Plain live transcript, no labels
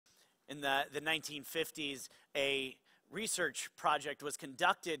In the 1950s, a research project was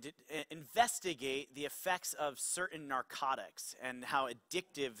conducted to investigate the effects of certain narcotics and how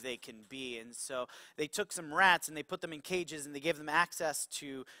addictive they can be. And so they took some rats and they put them in cages and they gave them access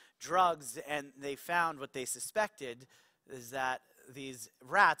to drugs, and they found what they suspected is that these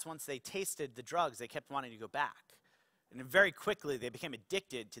rats, once they tasted the drugs, they kept wanting to go back. And very quickly, they became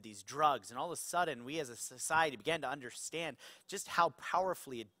addicted to these drugs. And all of a sudden, we as a society began to understand just how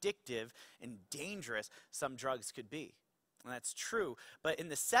powerfully addictive and dangerous some drugs could be. And that's true. But in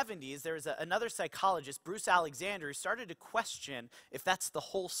the 70s, there was another psychologist, Bruce Alexander, who started to question if that's the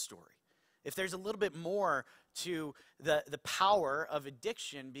whole story, if there's a little bit more to the power of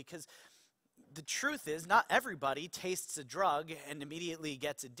addiction, because the truth is, not everybody tastes a drug and immediately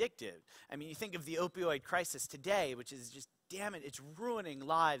gets addicted. I mean, you think of the opioid crisis today, which is just, damn it, it's ruining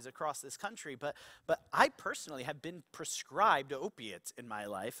lives across this country. But I personally have been prescribed opiates in my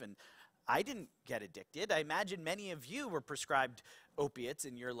life, and I didn't get addicted. I imagine many of you were prescribed opiates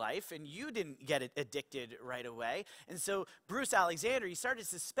in your life, and you didn't get addicted right away. And so Bruce Alexander, he started to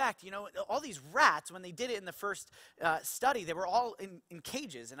suspect, all these rats, when they did it in the first study, they were all in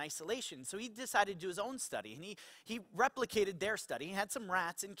cages in isolation. So he decided to do his own study, and he replicated their study. He had some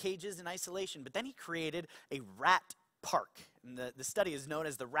rats in cages in isolation, but then he created a rat park. And the study is known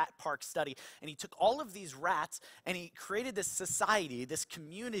as the Rat Park Study. And he took all of these rats and he created this society, this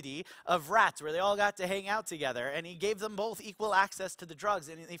community of rats where they all got to hang out together. And he gave them both equal access to the drugs.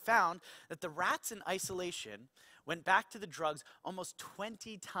 And they found that the rats in isolation went back to the drugs almost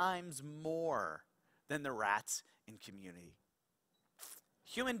 20 times more than the rats in community.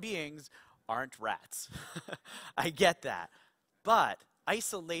 Human beings aren't rats. I get that. But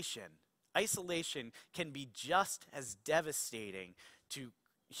isolation can be just as devastating to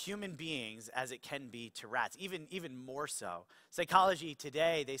human beings as it can be to rats, even more so. Psychology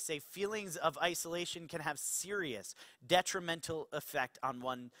today, they say feelings of isolation can have serious detrimental effect on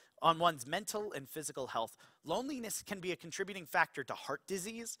one's mental and physical health. Loneliness can be a contributing factor to heart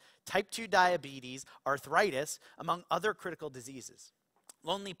disease, type 2 diabetes, arthritis, among other critical diseases.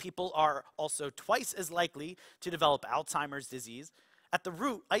 Lonely people are also twice as likely to develop Alzheimer's disease. At the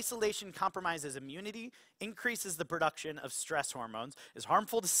root, isolation compromises immunity, increases the production of stress hormones, is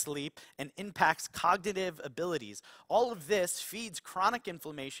harmful to sleep, and impacts cognitive abilities. All of this feeds chronic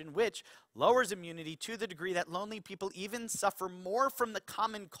inflammation, which lowers immunity to the degree that lonely people even suffer more from the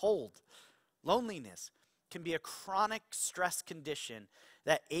common cold. Loneliness can be a chronic stress condition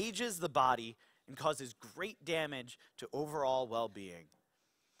that ages the body and causes great damage to overall well-being.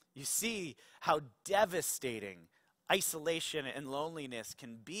 You see how devastating isolation and loneliness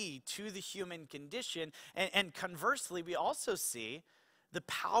can be to the human condition. And conversely, we also see the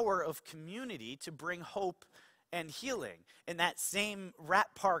power of community to bring hope and healing. In that same Rat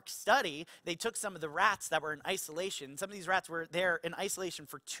Park study, they took some of the rats that were in isolation. Some of these rats were there in isolation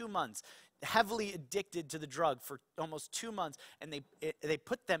for 2 months, heavily addicted to the drug for almost 2 months, and they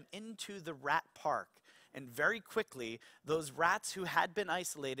put them into the Rat Park. And very quickly, those rats who had been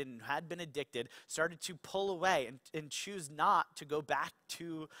isolated and had been addicted started to pull away and choose not to go back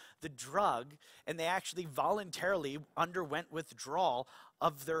to the drug. And they actually voluntarily underwent withdrawal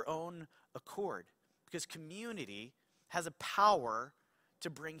of their own accord. Because community has a power to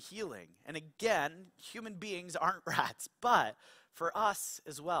bring healing. And again, human beings aren't rats, but for us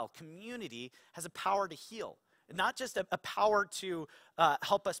as well, community has a power to heal. Not just a power to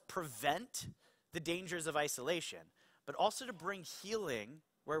help us prevent the dangers of isolation, but also to bring healing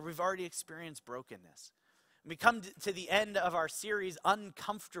where we've already experienced brokenness. We come to the end of our series,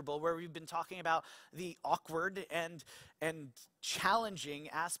 Uncomfortable, where we've been talking about the awkward and challenging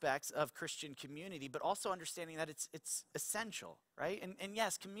aspects of Christian community, but also understanding that it's essential, right? And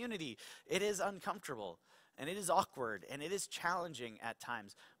yes, community, it is uncomfortable, and it is awkward, and it is challenging at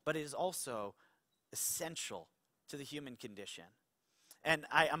times, but it is also essential to the human condition. And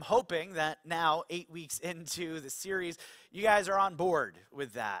I'm hoping that now, 8 weeks into the series, you guys are on board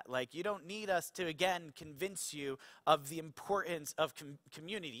with that. Like, you don't need us to, again, convince you of the importance of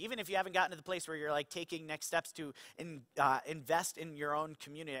community. Even if you haven't gotten to the place where you're, like, taking next steps to invest in your own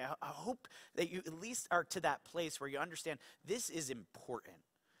community, I hope that you at least are to that place where you understand this is important.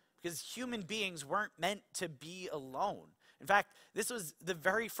 Because human beings weren't meant to be alone. In fact, this was the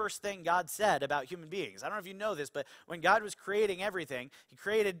very first thing God said about human beings. I don't know if you know this, but when God was creating everything,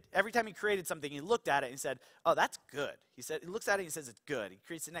 every time he created something, he looked at it and he said, oh, that's good. He looks at it and he says it's good. He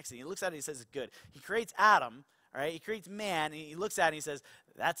creates the next thing. He looks at it and he says it's good. He creates Adam, all right? He creates man, and he looks at it and he says,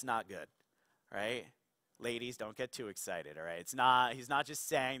 that's not good, right? Ladies, don't get too excited, all right? He's not just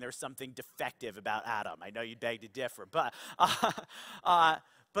saying there's something defective about Adam. I know you beg to differ, but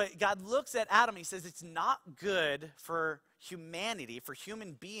But God looks at Adam, he says it's not good for humanity, for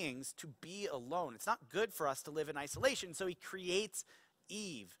human beings to be alone. It's not good for us to live in isolation, so he creates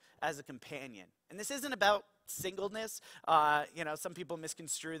Eve as a companion. And this isn't about singleness. Some people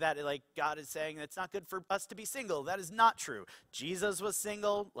misconstrue that like God is saying it's not good for us to be single. That is not true. Jesus was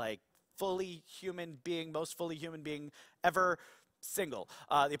single, like fully human being, most fully human being ever single.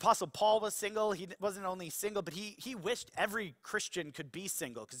 The Apostle Paul was single. He wasn't only single, but he wished every Christian could be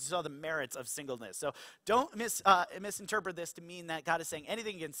single because he saw the merits of singleness. So don't misinterpret this to mean that God is saying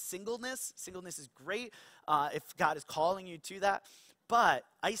anything against singleness. Singleness is great if God is calling you to that, but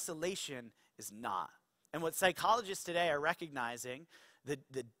isolation is not. And what psychologists today are recognizing, the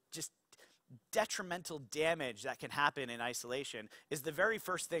just detrimental damage that can happen in isolation is the very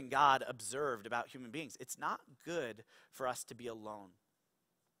first thing God observed about human beings. It's not good for us to be alone.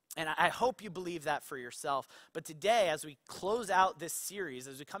 And I hope you believe that for yourself. But today, as we close out this series,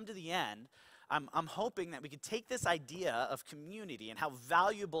 as we come to the end, I'm hoping that we could take this idea of community and how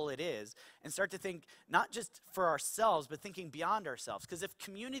valuable it is and start to think not just for ourselves, but thinking beyond ourselves. Because if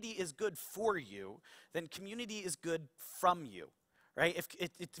community is good for you, then community is good from you. Right?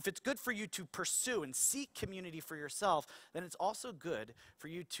 If it's good for you to pursue and seek community for yourself, then it's also good for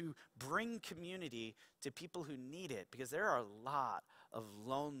you to bring community to people who need it, because there are a lot of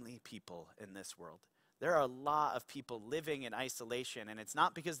lonely people in this world. There are a lot of people living in isolation, and it's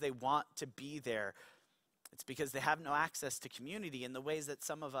not because they want to be there. It's because they have no access to community in the ways that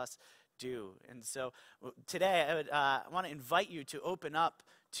some of us do. And so today I want to invite you to open up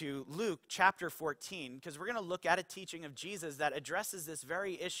to Luke chapter 14, because we're going to look at a teaching of Jesus that addresses this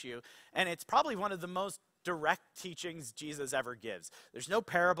very issue, and it's probably one of the most direct teachings Jesus ever gives. There's no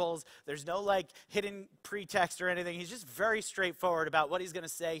parables, there's no like hidden pretext or anything. He's just very straightforward about what he's going to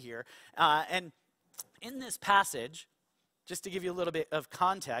say here. And in this passage, just to give you a little bit of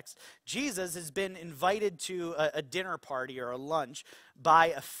context, Jesus has been invited to a dinner party or a lunch by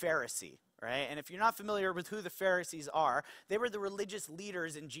a Pharisee. Right? And if you're not familiar with who the Pharisees are, they were the religious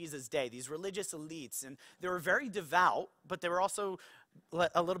leaders in Jesus' day, these religious elites. And they were very devout, but they were also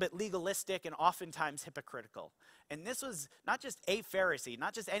a little bit legalistic and oftentimes hypocritical. And this was not just a Pharisee,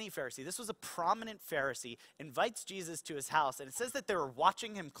 not just any Pharisee. This was a prominent Pharisee, invites Jesus to his house. And it says that they were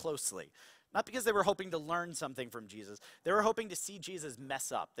watching him closely. Not because they were hoping to learn something from Jesus. They were hoping to see Jesus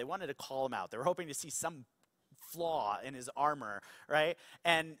mess up. They wanted to call him out. They were hoping to see some flaw in his armor, right?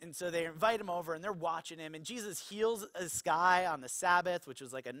 And so they invite him over, and they're watching him, and Jesus heals this guy on the Sabbath, which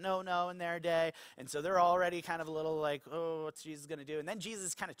was like a no-no in their day, and so they're already kind of a little like, oh, what's Jesus going to do? And then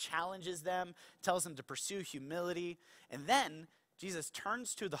Jesus kind of challenges them, tells them to pursue humility, and then Jesus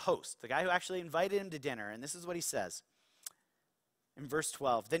turns to the host, the guy who actually invited him to dinner, and this is what he says in verse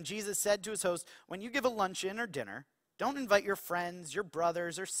 12. Then Jesus said to his host, when you give a luncheon or dinner, don't invite your friends, your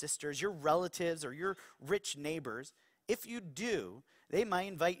brothers or sisters, your relatives, or your rich neighbors. If you do, they might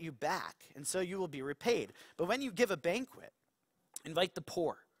invite you back, and so you will be repaid. But when you give a banquet, invite the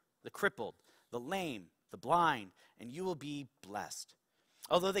poor, the crippled, the lame, the blind, and you will be blessed.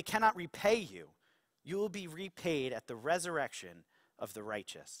 Although they cannot repay you, you will be repaid at the resurrection of the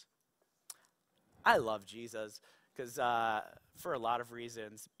righteous. I love Jesus. Because for a lot of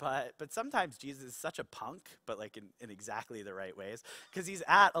reasons, but sometimes Jesus is such a punk, but like in exactly the right ways. Because he's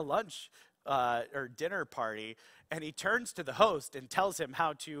at a lunch or dinner party, and he turns to the host and tells him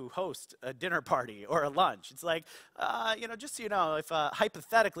how to host a dinner party or a lunch. It's like, just so you know, if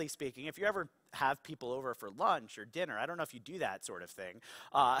hypothetically speaking, if you ever have people over for lunch or dinner, I don't know if you do that sort of thing,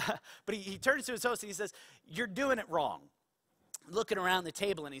 but he turns to his host and he says, you're doing it wrong. Looking around the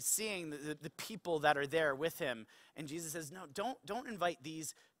table, and he's seeing the people that are there with him, and Jesus says, no, don't invite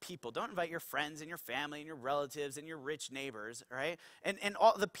these people. Don't invite your friends and your family and your relatives and your rich neighbors, right? And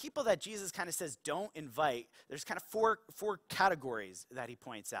all the people that Jesus kind of says don't invite, there's kind of four categories that he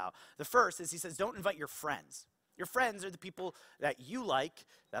points out. The first is he says don't invite your friends. Your friends are the people that you like,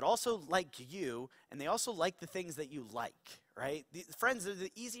 that also like you, and they also like the things that you like, right? The friends are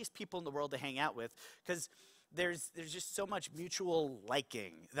the easiest people in the world to hang out with, because there's just so much mutual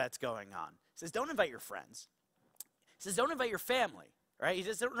liking that's going on. He says, don't invite your friends. He says, don't invite your family, right? He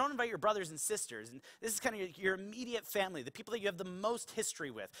says, don't invite your brothers and sisters. And this is kind of your immediate family, the people that you have the most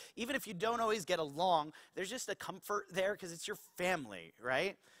history with. Even if you don't always get along, there's just a comfort there because it's your family,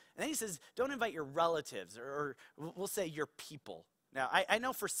 right? And then he says, don't invite your relatives, or we'll say your people. Now, I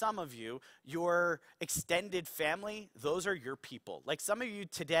know for some of you, your extended family, those are your people. Like some of you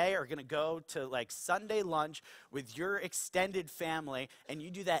today are going to go to like Sunday lunch with your extended family, and you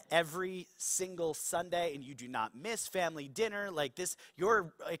do that every single Sunday, and you do not miss family dinner. Like this,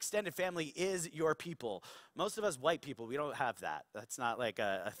 your extended family is your people. Most of us white people, we don't have that. That's not like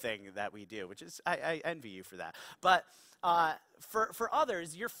a thing that we do, which is, I envy you for that. But for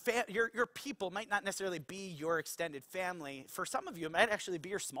others, your people might not necessarily be your extended family. For some of you, it might actually be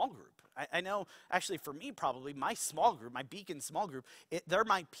your small group. I know, actually, for me, probably, my small group, my Beacon small group, they're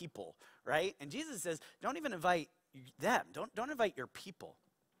my people, right? And Jesus says, don't even invite them. Don't invite your people.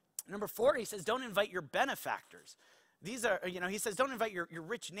 Number 4, he says, don't invite your benefactors. These are, he says, don't invite your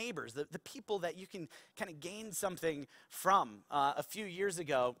rich neighbors, the people that you can kind of gain something from. A few years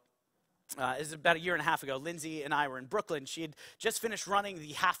ago, it was about a year and a half ago, Lindsay and I were in Brooklyn. She had just finished running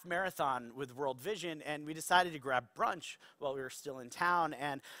the half marathon with World Vision, and we decided to grab brunch while we were still in town.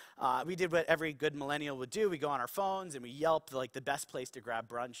 And we did what every good millennial would do. We go on our phones and we Yelp like the best place to grab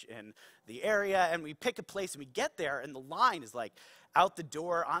brunch in the area, and we pick a place and we get there, and the line is like out the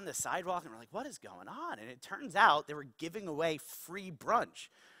door on the sidewalk, and we're like, what is going on? And it turns out they were giving away free brunch,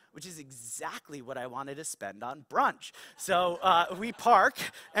 which is exactly what I wanted to spend on brunch. So we park,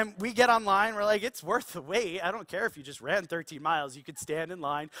 and we get online. We're like, it's worth the wait. I don't care if you just ran 13 miles. You could stand in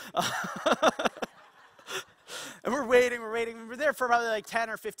line. And we're waiting. And we're there for probably like 10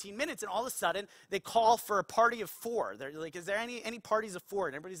 or 15 minutes, and all of a sudden, they call for a party of 4. They're like, is there any parties of 4?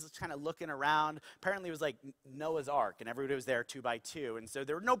 And everybody's just kind of looking around. Apparently, it was like Noah's Ark, and everybody was there 2 by 2. And so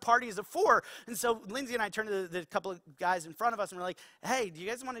there were no parties of 4. And so Lindsay and I turned to the couple of guys in front of us, and we're like, hey, do you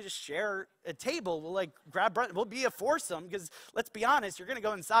guys want to just share a table? We'll like grab brunch. We'll be a foursome, because let's be honest, you're going to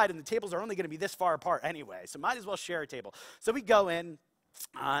go inside, and the tables are only going to be this far apart anyway. So might as well share a table. So we go in.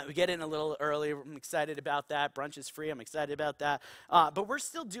 We get in a little early. I'm excited about that. Brunch is free. I'm excited about that. But we're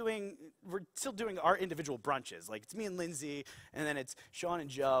still doing our individual brunches. Like it's me and Lindsay, and then it's Sean and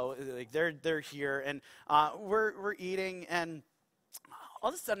Joe. Like they're here, and we're eating. And all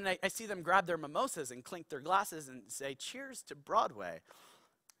of a sudden, I see them grab their mimosas and clink their glasses and say, "Cheers to Broadway."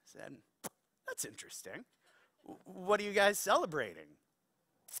 I said, "That's interesting. What are you guys celebrating?"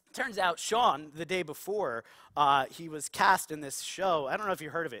 Turns out Sean, the day before, he was cast in this show. I don't know if you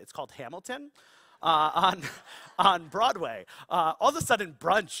heard of it. It's called Hamilton on Broadway. All of a sudden,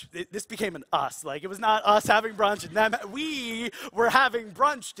 brunch, this became an us. Like, it was not us having brunch and them. We were having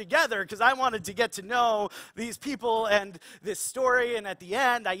brunch together because I wanted to get to know these people and this story. And at the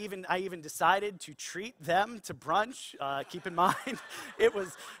end, I even decided to treat them to brunch. Keep in mind, it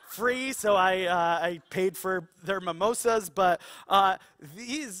was free, so I paid for their mimosas. But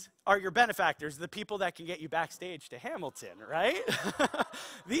these are your benefactors, the people that can get you backstage to Hamilton, right?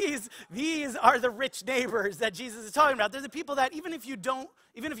 These are the rich neighbors that Jesus is talking about. They're the people that even if you don't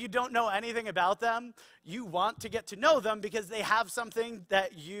know anything about them, you want to get to know them because they have something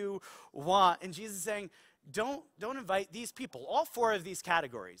that you want. And Jesus is saying, don't invite these people. All 4 of these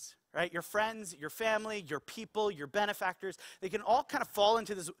categories, right? Your friends, your family, your people, your benefactors, they can all kind of fall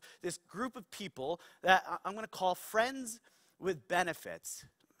into this group of people that I'm going to call friends with benefits.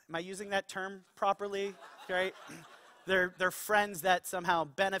 Am I using that term properly? Right? They're friends that somehow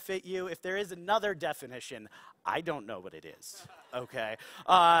benefit you. If there is another definition, I don't know what it is. Okay?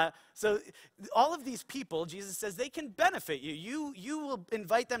 So all of these people, Jesus says, they can benefit you. You will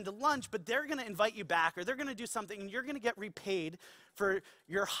invite them to lunch, but they're going to invite you back, or they're going to do something, and you're going to get repaid for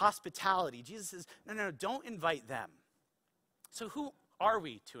your hospitality. Jesus says, no, don't invite them. So who are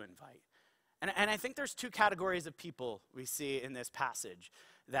we to invite? And I think there's 2 categories of people we see in this passage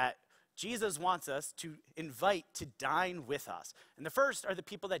that Jesus wants us to invite to dine with us. And the first are the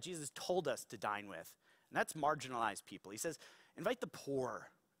people that Jesus told us to dine with, and that's marginalized people. He says, invite the poor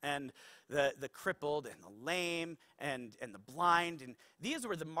and the crippled and the lame and the blind. And these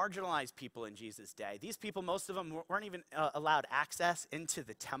were the marginalized people in Jesus' day. These people, most of them weren't even allowed access into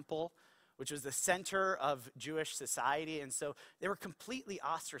the temple, which was the center of Jewish society. And so they were completely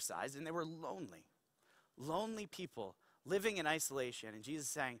ostracized, and they were lonely. Lonely people living in isolation. And Jesus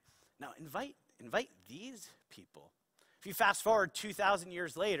is saying, now invite these people. If you fast forward 2,000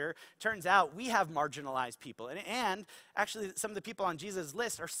 years later, turns out we have marginalized people. And actually, some of the people on Jesus'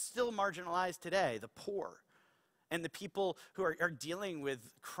 list are still marginalized today, the poor. And the people who are dealing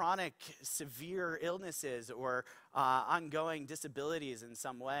with chronic, severe illnesses or ongoing disabilities in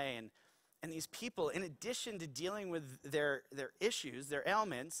some way. And these people, in addition to dealing with their issues, their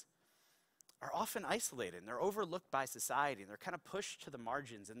ailments, are often isolated, and they're overlooked by society, and they're kind of pushed to the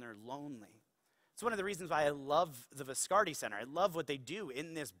margins, and they're lonely. It's one of the reasons why I love the Viscardi Center. I love what they do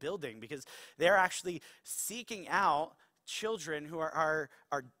in this building, because they're actually seeking out children who are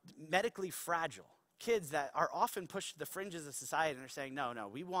medically fragile, kids that are often pushed to the fringes of society, and are saying, no,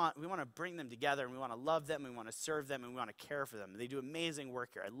 we want to bring them together, and we want to love them, and we want to serve them, and we want to care for them. They do amazing work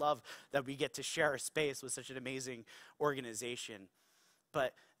here. I love that we get to share a space with such an amazing organization.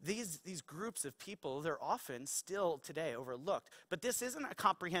 But these groups of people, they're often still today overlooked. But this isn't a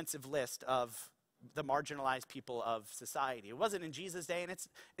comprehensive list of the marginalized people of society. It wasn't in Jesus' day, and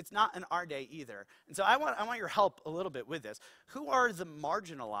it's not in our day either. And so I want your help a little bit with this. Who are the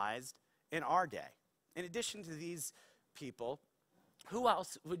marginalized in our day? In addition to these people, who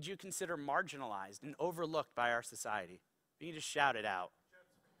else would you consider marginalized and overlooked by our society? You can just shout it out.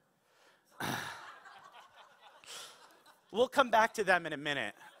 We'll come back to them in a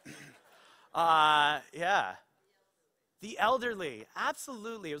minute. Yeah. The elderly,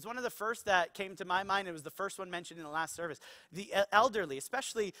 absolutely. It was one of the first that came to my mind. It was the first one mentioned in the last service. The elderly,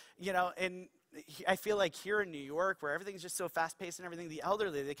 especially, I feel like here in New York, where everything's just so fast-paced and everything, the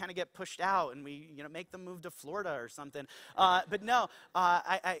elderly, they kind of get pushed out, and we, make them move to Florida or something. But no,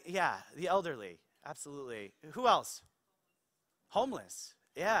 yeah, the elderly, absolutely. Who else? Homeless,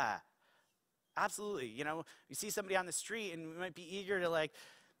 yeah, absolutely. You see somebody on the street, and we might be eager to,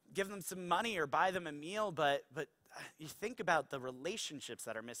 give them some money or buy them a meal, but you think about the relationships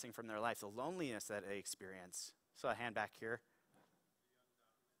that are missing from their life, the loneliness that they experience. So a hand back here.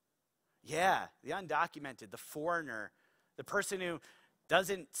 Yeah, the undocumented, the foreigner, the person who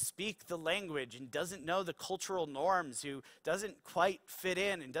doesn't speak the language and doesn't know the cultural norms, who doesn't quite fit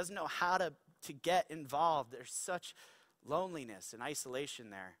in and doesn't know how to get involved. There's such loneliness and isolation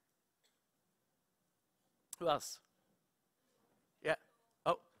there. Who else? Yeah.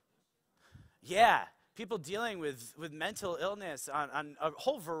 Oh. Yeah. People dealing with mental illness on a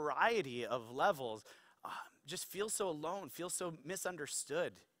whole variety of levels just feel so alone, feel so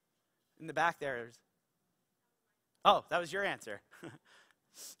misunderstood. In the back there. Oh, that was your answer.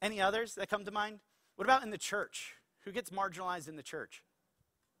 Any others that come to mind? What about in the church? Who gets marginalized in the church?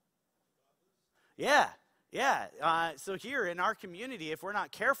 Yeah. So here in our community, if we're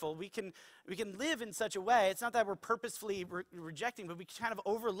not careful, we can live in such a way. It's not that we're purposefully rejecting, but we kind of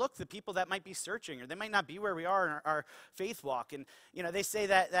overlook the people that might be searching, or they might not be where we are in our faith walk. And they say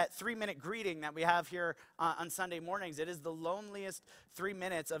that 3-minute greeting that we have here on Sunday mornings, it is the loneliest 3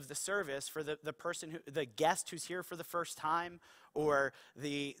 minutes of the service for the person the guest who's here for the first time, or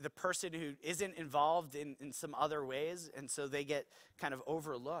the person who isn't involved in some other ways, and so they get kind of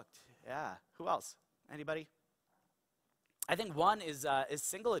overlooked. Yeah. Who else? Anybody? I think one is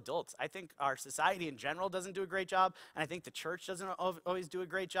single adults. I think our society in general doesn't do a great job, and I think the church doesn't always do a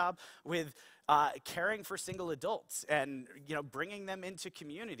great job with caring for single adults and bringing them into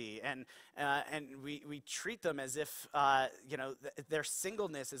community, and we treat them as if their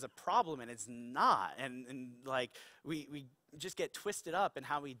singleness is a problem, and it's not, and we just get twisted up in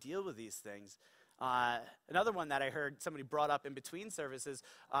how we deal with these things. Another one that I heard somebody brought up in between services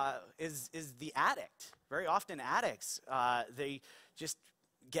is the addict. Very often addicts, they just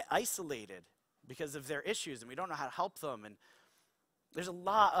get isolated because of their issues, and we don't know how to help them. And there's a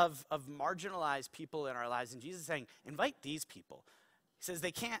lot of marginalized people in our lives, and Jesus is saying, invite these people. He says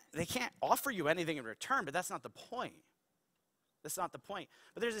they can't offer you anything in return, but that's not the point. That's not the point.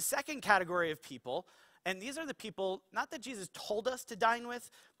 But there's a second category of people, and these are the people, not that Jesus told us to dine with,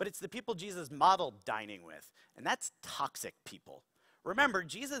 but it's the people Jesus modeled dining with, and that's toxic people. Remember,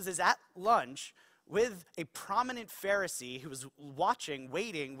 Jesus is at lunch with a prominent Pharisee who was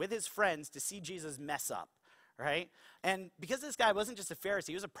waiting with his friends to see Jesus mess up, right? And because this guy wasn't just a Pharisee,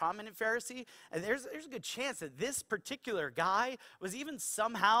 he was a prominent Pharisee, and there's a good chance that this particular guy was even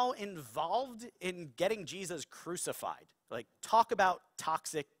somehow involved in getting Jesus crucified. Talk about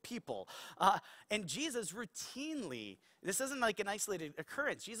toxic people. And Jesus routinely, this isn't like an isolated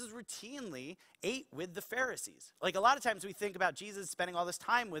occurrence, Jesus routinely ate with the Pharisees. A lot of times we think about Jesus spending all this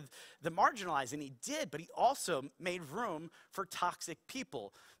time with the marginalized, and he did, but he also made room for toxic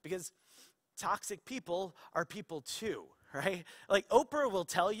people, because toxic people are people too, right? Oprah will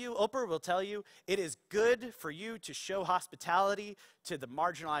tell you it is good for you to show hospitality to the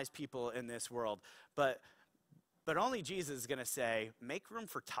marginalized people in this world, but only Jesus is going to say, make room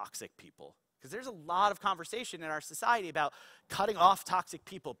for toxic people. Because there's a lot of conversation in our society about cutting off toxic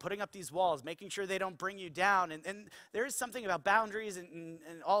people, putting up these walls, making sure they don't bring you down. And there is something about boundaries and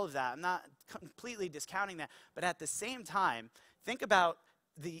all of that. I'm not completely discounting that. But at the same time, think about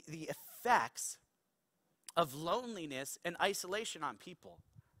the effects of loneliness and isolation on people,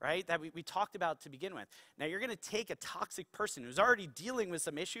 right? That we talked about to begin with. Now you're going to take a toxic person who's already dealing with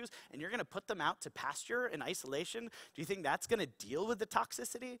some issues, and you're going to put them out to pasture in isolation. Do you think that's going to deal with the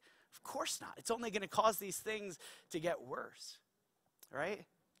toxicity? Of course not. It's only going to cause these things to get worse, right?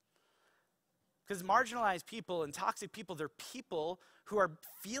 Because marginalized people and toxic people, they're people who are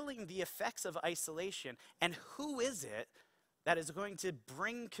feeling the effects of isolation. And who is it that is going to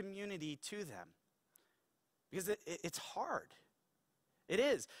bring community to them? Because it's hard. It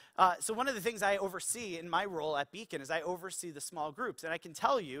is. So one of the things I oversee in my role at Beacon is I oversee the small groups. And I can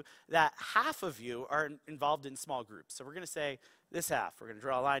tell you that half of you are involved in small groups. So we're going to say this half. We're going to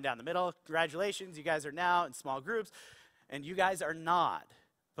draw a line down the middle. Congratulations, you guys are now in small groups. And you guys are not.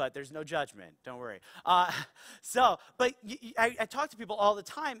 But there's no judgment, don't worry. I talk to people all the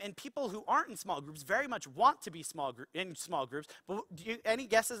time, and people who aren't in small groups very much want to be in small groups. But any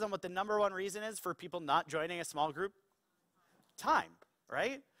guesses on what the number one reason is for people not joining a small group? Time,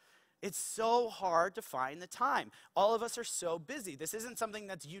 right? It's so hard to find the time. All of us are so busy. This isn't something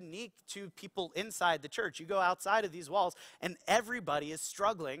that's unique to people inside the church. You go outside of these walls, and everybody is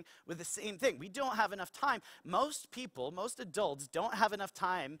struggling with the same thing. We don't have enough time. Most people, most adults, don't have enough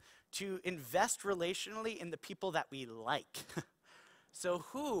time to invest relationally in the people that we like. So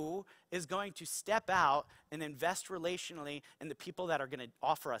who is going to step out and invest relationally in the people that are going to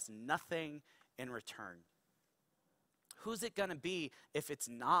offer us nothing in return? Who's it going to be if it's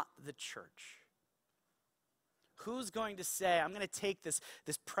not the church? Who's going to say, I'm going to take this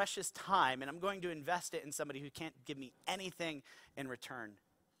precious time and I'm going to invest it in somebody who can't give me anything in return?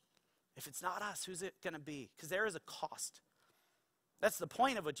 If it's not us, who's it going to be? Because there is a cost. That's the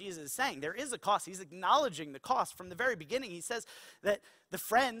point of what Jesus is saying. There is a cost. He's acknowledging the cost. From the very beginning, he says that the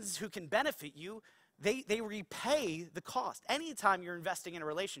friends who can benefit you, they repay the cost. Anytime you're investing in a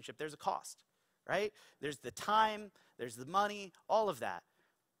relationship, there's a cost, right? There's the time, there's the money, all of that.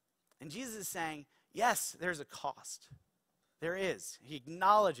 And Jesus is saying, yes, there's a cost. There is. He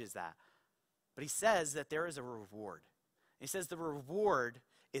acknowledges that. But he says that there is a reward. He says the reward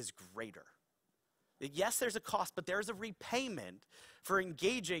is greater. That yes, there's a cost, but there's a repayment for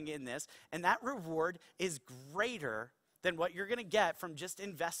engaging in this. And that reward is greater than what you're going to get from just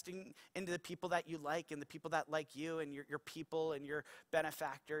investing into the people that you like and the people that like you and your people and your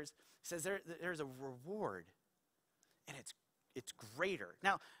benefactors. He says there's a reward. And it's greater.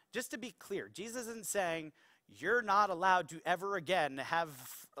 Now, just to be clear, Jesus isn't saying you're not allowed to ever again have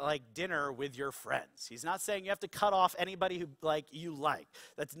like dinner with your friends. He's not saying you have to cut off anybody who you like.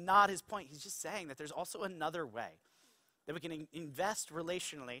 That's not his point. He's just saying that there's also another way that we can invest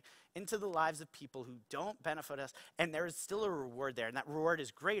relationally into the lives of people who don't benefit us, and there is still a reward there, and that reward is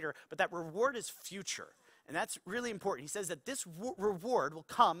greater, but that reward is future. And that's really important. He says that this reward will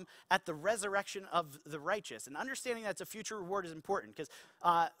come at the resurrection of the righteous. And understanding that's a future reward is important because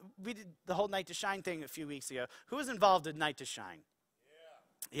we did the whole Night to Shine thing a few weeks ago. Who was involved in Night to Shine?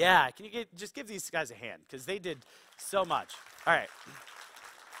 Yeah. Can you just give these guys a hand because they did so much. All right.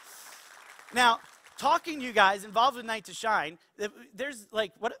 Now, talking to you guys involved with Night to Shine, there's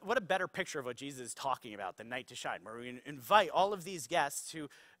what a better picture of what Jesus is talking about than Night to Shine, where we invite all of these guests who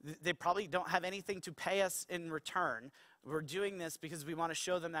they probably don't have anything to pay us in return. We're doing this because we want to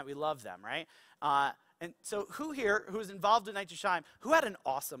show them that we love them, right? And so who here who's involved in Night to Shine, who had an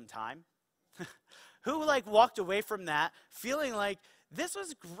awesome time? Who walked away from that feeling like this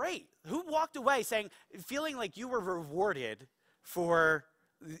was great? Who walked away feeling like you were rewarded for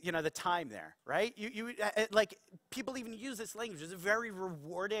the time there, right? You people even use this language. It's a very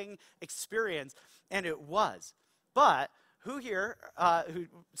rewarding experience, and it was. But who here who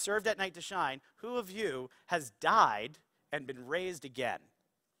served at Night to Shine, who of you has died and been raised again?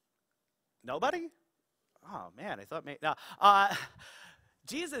 Nobody? Oh, man, I thought maybe. No.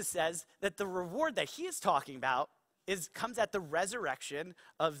 Jesus says that the reward that he is talking about comes at the resurrection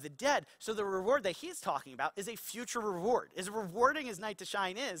of the dead. So the reward that he's talking about is a future reward. As rewarding as Night to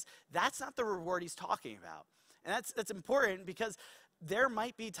Shine is, that's not the reward he's talking about. And that's important because there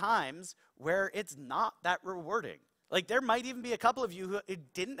might be times where it's not that rewarding. There might even be a couple of you who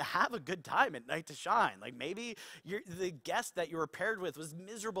didn't have a good time at Night to Shine. Maybe the guest that you were paired with was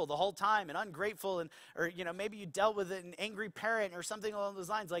miserable the whole time and ungrateful, or maybe you dealt with an angry parent or something along those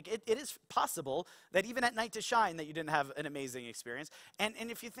lines. It is possible that even at Night to Shine that you didn't have an amazing experience. And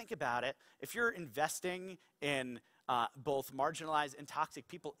if you think about it, if you're investing in both marginalized and toxic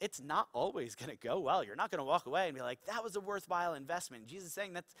people, it's not always going to go well. You're not going to walk away and be like, that was a worthwhile investment. Jesus is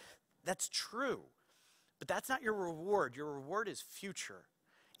saying that's true. But that's not your reward. Your reward is future.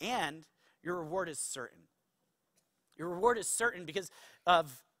 And your reward is certain. Your reward is certain because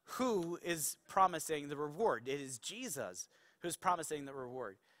of who is promising the reward. It is Jesus who's promising the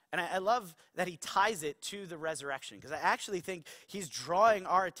reward. And I love that he ties it to the resurrection, because I actually think he's drawing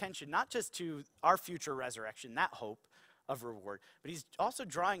our attention not just to our future resurrection, that hope, of reward, but he's also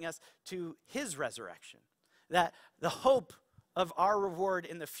drawing us to his resurrection. That the hope of our reward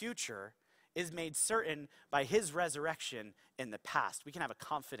in the future is made certain by his resurrection in the past. We can have a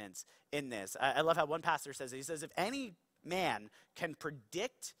confidence in this. I love how one pastor says it. He says, if any man can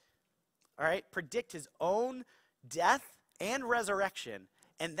predict his own death and resurrection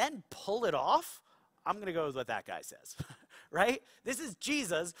and then pull it off, I'm going to go with what that guy says, right? This is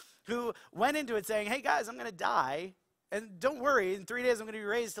Jesus who went into it saying, hey guys, I'm going to die. And don't worry, in 3 days I'm going to be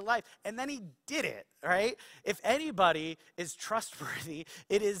raised to life. And then he did it, right? If anybody is trustworthy,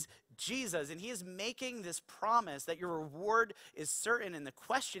 it is Jesus. And he is making this promise that your reward is certain. And the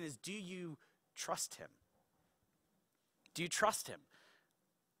question is, do you trust him? Do you trust him?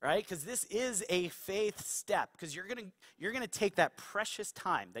 Right? Because this is a faith step. Because you're gonna take that precious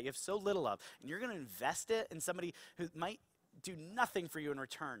time that you have so little of, and you're going to invest it in somebody who might do nothing for you in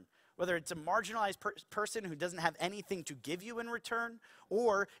return. Whether it's a marginalized person who doesn't have anything to give you in return,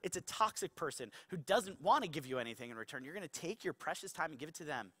 or it's a toxic person who doesn't want to give you anything in return. You're going to take your precious time and give it to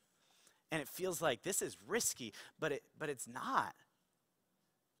them. And it feels like this is risky, but it's not.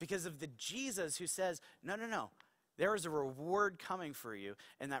 Because of the Jesus who says, no, there is a reward coming for you,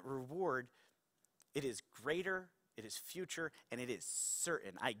 and that reward, it is greater, it is future, and it is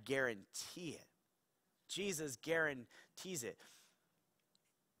certain. I guarantee it. Jesus guarantees it.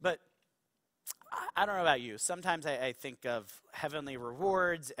 But I don't know about you. Sometimes I think of heavenly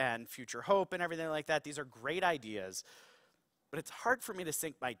rewards and future hope and everything like that. These are great ideas, but it's hard for me to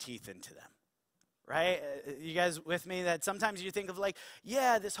sink my teeth into them, right? You guys with me? That sometimes you think of like,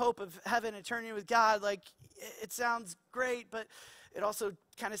 yeah, this hope of heaven, eternity with God, like it sounds great, but it also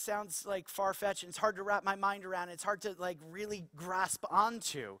kind of sounds like far-fetched, and it's hard to wrap my mind around. It's hard to like really grasp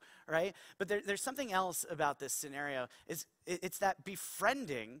onto, right? But there's something else about this scenario. It's that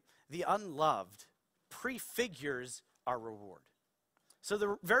befriending the unloved prefigures our reward. So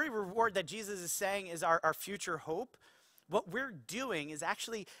the very reward that Jesus is saying is our future hope, what we're doing is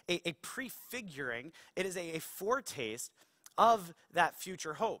actually a prefiguring. It is a foretaste of that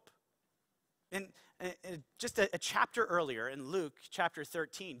future hope. And just a chapter earlier in Luke chapter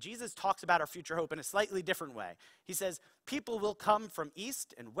 13, Jesus talks about our future hope in a slightly different way. He says, people will come from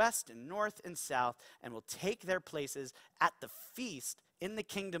east and west and north and south and will take their places at the feast in the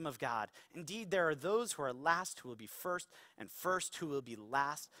kingdom of God. Indeed, there are those who are last who will be first, and first who will be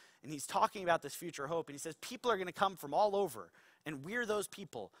last. And he's talking about this future hope, and he says people are going to come from all over, and we're those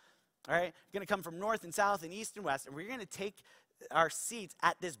people. All right, we're going to come from north and south and east and west, and we're going to take our seats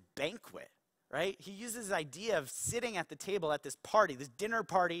at this banquet. Right? He uses the idea of sitting at the table at this party, this dinner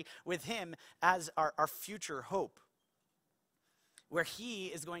party with him as our future hope, where he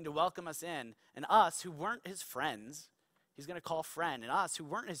is going to welcome us in, and us who weren't his friends, he's going to call friend, and us who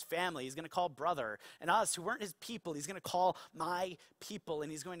weren't his family, he's going to call brother, and us who weren't his people, he's going to call my people, and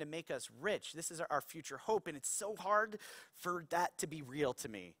he's going to make us rich. This is our future hope, and it's so hard for that to be real to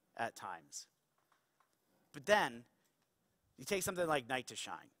me at times. But then, you take something like Night to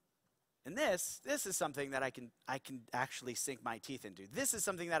Shine. And this is something that I can actually sink my teeth into. This is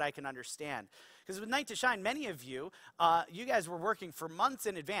something that I can understand. Because with Night to Shine, many of you, you guys were working for months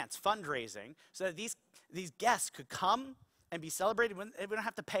in advance, fundraising, so that these guests could come and be celebrated. We don't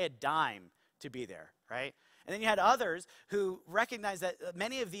have to pay a dime to be there, right? And then you had others who recognized that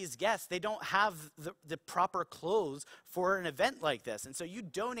many of these guests, they don't have the proper clothes for an event like this. And so you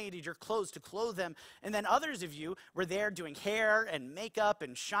donated your clothes to clothe them. And then others of you were there doing hair and makeup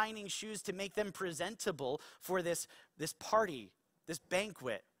and shining shoes to make them presentable for this party, this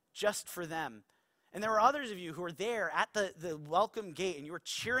banquet, just for them. And there were others of you who were there at the welcome gate, and you were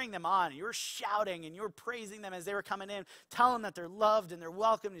cheering them on, and you were shouting, and you were praising them as they were coming in, telling them that they're loved and they're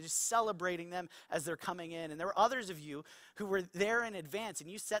welcome, and just celebrating them as they're coming in. And there were others of you who were there in advance, and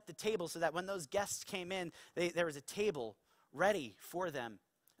you set the table so that when those guests came in, there was a table ready for them.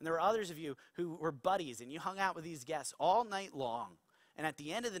 And there were others of you who were buddies, and you hung out with these guests all night long. And at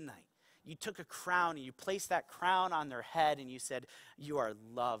the end of the night, you took a crown and you placed that crown on their head and you said, you are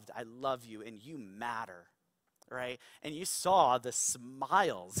loved, I love you, and you matter, right? And you saw the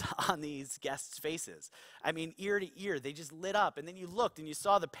smiles on these guests' faces. I mean, ear to ear, they just lit up. And then you looked and you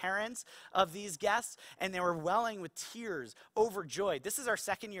saw the parents of these guests, and they were welling with tears, overjoyed. This is our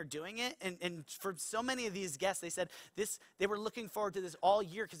second year doing it, and for so many of these guests, they said they were looking forward to this all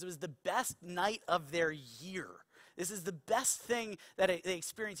year because it was the best night of their year. This is the best thing that they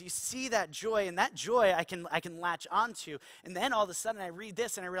experience. You see that joy, and that joy I can latch onto. And then all of a sudden I read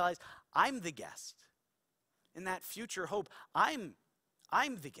this and I realize I'm the guest. In that future hope, I'm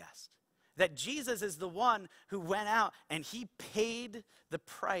the guest. That Jesus is the one who went out and he paid the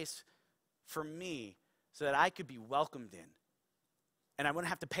price for me so that I could be welcomed in and I wouldn't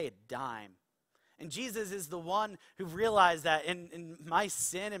have to pay a dime. And Jesus is the one who realized that in my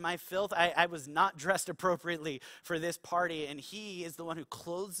sin and my filth, I was not dressed appropriately for this party. And he is the one who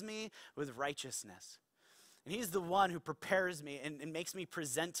clothes me with righteousness. And he's the one who prepares me and makes me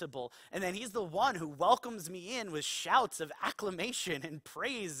presentable. And then he's the one who welcomes me in with shouts of acclamation and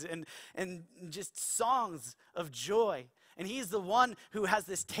praise and just songs of joy. And he's the one who has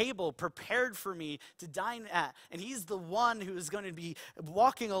this table prepared for me to dine at. And he's the one who is going to be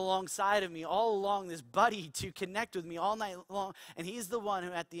walking alongside of me all along, this buddy to connect with me all night long. And he's the one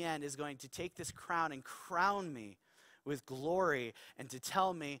who at the end is going to take this crown and crown me with glory and to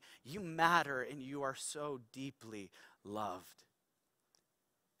tell me, you matter and you are so deeply loved.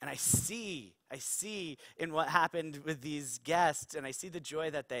 And I see in what happened with these guests, and I see the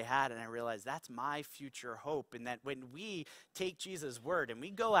joy that they had, and I realize that's my future hope. And that when we take Jesus' word and we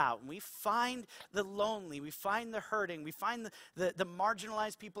go out and we find the lonely, we find the hurting, we find the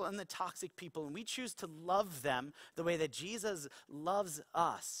marginalized people and the toxic people, and we choose to love them the way that Jesus loves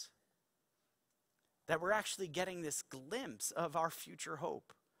us, that we're actually getting this glimpse of our future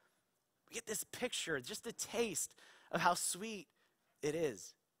hope. We get this picture, just a taste of how sweet it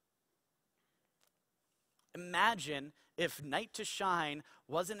is. Imagine if Night to Shine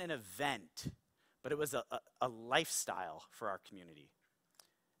wasn't an event, but it was a lifestyle for our community.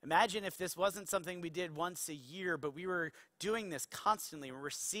 Imagine if this wasn't something we did once a year, but we were doing this constantly. We were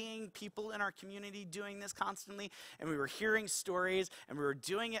seeing people in our community doing this constantly, and we were hearing stories, and we were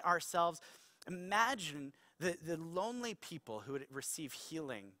doing it ourselves. Imagine the lonely people who would receive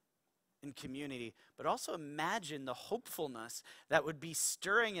healing in community, but also imagine the hopefulness that would be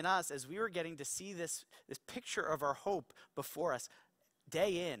stirring in us as we were getting to see this picture of our hope before us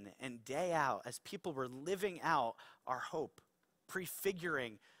day in and day out, as people were living out our hope,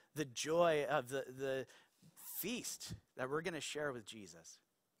 prefiguring the joy of the feast that we're going to share with Jesus.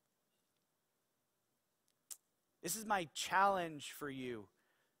 This is my challenge for you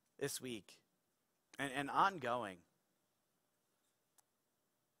this week and ongoing.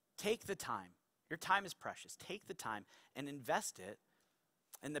 Take the time. Your time is precious. Take the time and invest it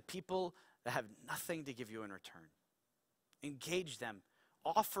in the people that have nothing to give you in return. Engage them.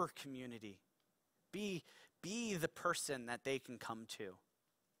 Offer community. Be the person that they can come to,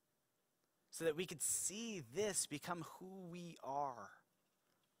 so that we could see this become who we are.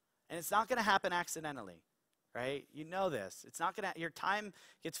 And it's not going to happen accidentally, right? You know this. It's not going to, your time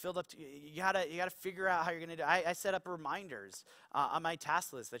gets filled up. You gotta figure out how you're going to do it. I set up reminders on my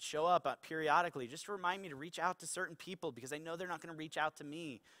task list that show up periodically, just to remind me to reach out to certain people, because I know they're not going to reach out to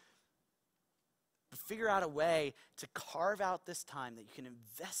me. But figure out a way to carve out this time that you can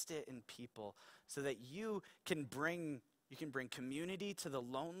invest it in people, so that you can bring community to the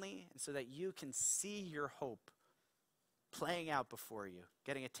lonely, and so that you can see your hope playing out before you,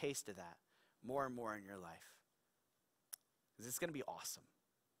 getting a taste of that more and more in your life. Because it's going to be awesome.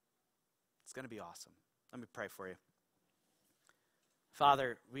 It's going to be awesome. Let me pray for you.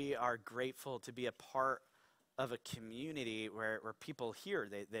 Father, we are grateful to be a part of a community where people here,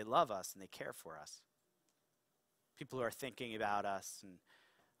 they love us and they care for us. People who are thinking about us and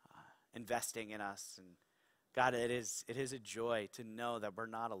investing in us. And God, it is a joy to know that we're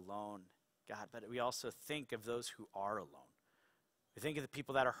not alone, God, but we also think of those who are alone. We think of the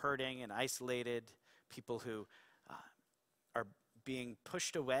people that are hurting and isolated, people who are being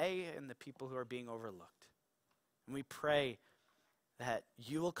pushed away, and the people who are being overlooked. And we pray that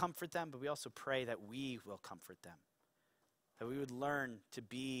you will comfort them, but we also pray that we will comfort them. That we would learn to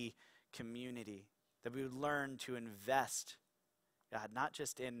be community, that we would learn to invest, God, not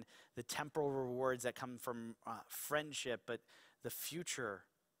just in the temporal rewards that come from friendship, but the future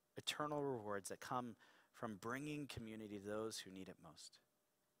eternal rewards that come from bringing community to those who need it most.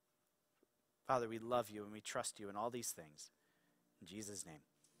 Father, we love you and we trust you in all these things. In Jesus' name,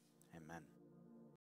 amen.